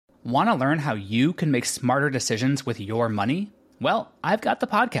Want to learn how you can make smarter decisions with your money? Well, I've got the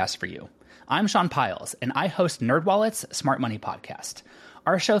podcast for you. I'm Sean Piles, and I host NerdWallet's Smart Money Podcast.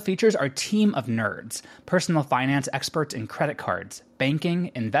 Our show features our team of nerds, personal finance experts in credit cards,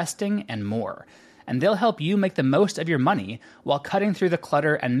 banking, investing, and more. And they'll help you make the most of your money while cutting through the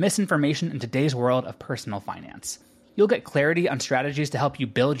clutter and misinformation in today's world of personal finance. You'll get clarity on strategies to help you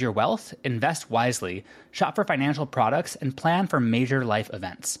build your wealth, invest wisely, shop for financial products, and plan for major life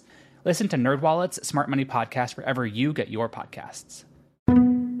events. Listen to NerdWallet's Smart Money Podcast wherever you get your podcasts.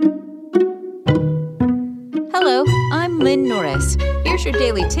 Hello, I'm Lynn Norris. Here's your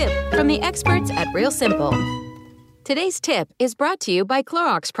daily tip from the experts at Real Simple. Today's tip is brought to you by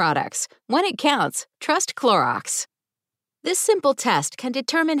Clorox Products. When it counts, trust Clorox. This simple test can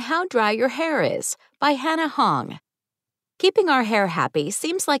determine how dry your hair is by Hannah Hong. Keeping our hair happy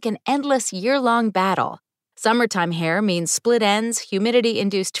seems like an endless year-long battle. Summertime hair means split ends,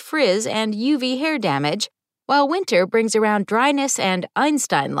 humidity-induced frizz, and UV hair damage, while winter brings around dryness and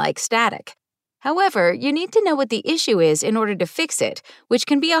Einstein-like static. However, you need to know what the issue is in order to fix it, which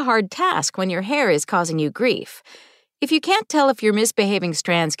can be a hard task when your hair is causing you grief. If you can't tell if your misbehaving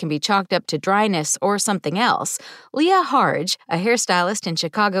strands can be chalked up to dryness or something else, Leah Harge, a hairstylist in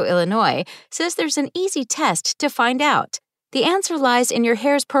Chicago, Illinois, says there's an easy test to find out. The answer lies in your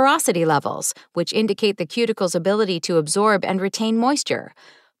hair's porosity levels, which indicate the cuticle's ability to absorb and retain moisture.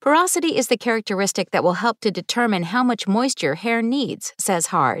 Porosity is the characteristic that will help to determine how much moisture hair needs, says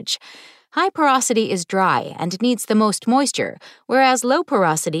Harge. High porosity is dry and needs the most moisture, whereas low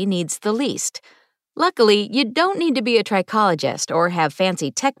porosity needs the least. Luckily, you don't need to be a trichologist or have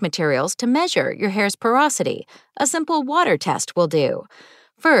fancy tech materials to measure your hair's porosity. A simple water test will do.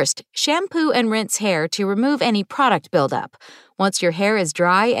 First, shampoo and rinse hair to remove any product buildup. Once your hair is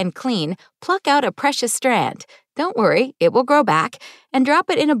dry and clean, pluck out a precious strand. Don't worry, it will grow back, and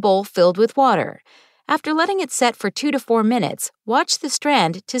drop it in a bowl filled with water. After letting it set for 2 to 4 minutes, watch the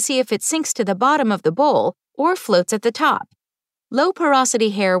strand to see if it sinks to the bottom of the bowl or floats at the top. Low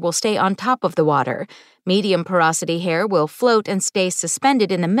porosity hair will stay on top of the water. Medium porosity hair will float and stay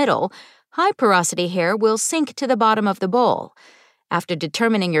suspended in the middle. High porosity hair will sink to the bottom of the bowl. After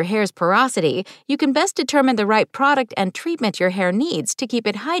determining your hair's porosity, you can best determine the right product and treatment your hair needs to keep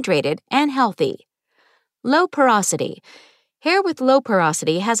it hydrated and healthy. Low porosity. Hair with low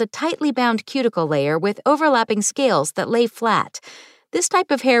porosity has a tightly bound cuticle layer with overlapping scales that lay flat. This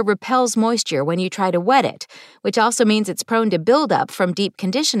type of hair repels moisture when you try to wet it, which also means it's prone to buildup from deep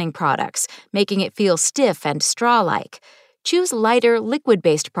conditioning products, making it feel stiff and straw-like. Choose lighter,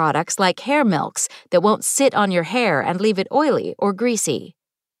 liquid-based products like hair milks that won't sit on your hair and leave it oily or greasy.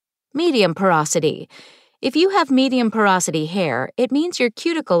 Medium porosity. If you have medium porosity hair, it means your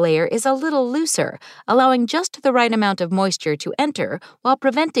cuticle layer is a little looser, allowing just the right amount of moisture to enter while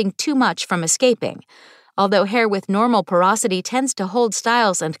preventing too much from escaping. Although hair with normal porosity tends to hold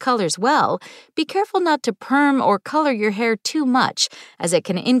styles and colors well, be careful not to perm or color your hair too much, as it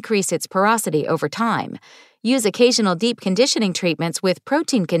can increase its porosity over time. Use occasional deep conditioning treatments with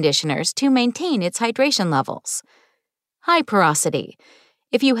protein conditioners to maintain its hydration levels. High porosity.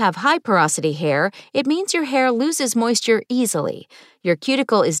 If you have high porosity hair, it means your hair loses moisture easily. Your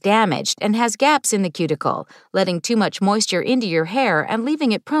cuticle is damaged and has gaps in the cuticle, letting too much moisture into your hair and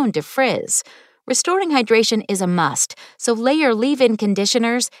leaving it prone to frizz. Restoring hydration is a must, so layer leave-in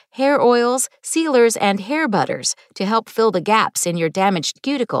conditioners, hair oils, sealers, and hair butters to help fill the gaps in your damaged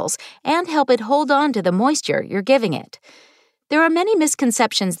cuticles and help it hold on to the moisture you're giving it. There are many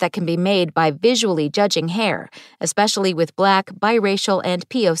misconceptions that can be made by visually judging hair, especially with black, biracial, and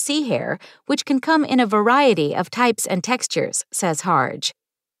POC hair, which can come in a variety of types and textures, says Harge.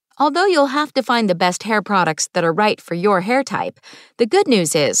 Although you'll have to find the best hair products that are right for your hair type, the good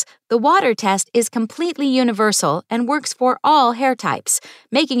news is the water test is completely universal and works for all hair types,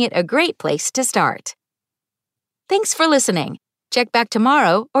 making it a great place to start. Thanks for listening. Check back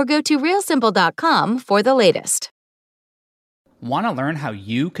tomorrow or go to realsimple.com for the latest. Want to learn how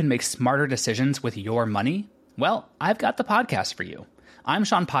you can make smarter decisions with your money? Well, I've got the podcast for you. I'm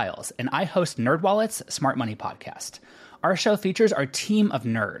Sean Piles, and I host NerdWallet's Smart Money Podcast. Our show features our team of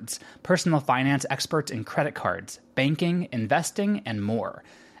nerds, personal finance experts in credit cards, banking, investing, and more.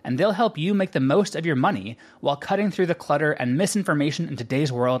 And they'll help you make the most of your money while cutting through the clutter and misinformation in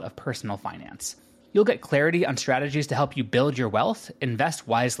today's world of personal finance. You'll get clarity on strategies to help you build your wealth, invest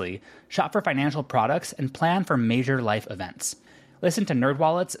wisely, shop for financial products, and plan for major life events. Listen to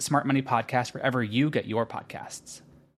NerdWallet's Smart Money Podcast wherever you get your podcasts.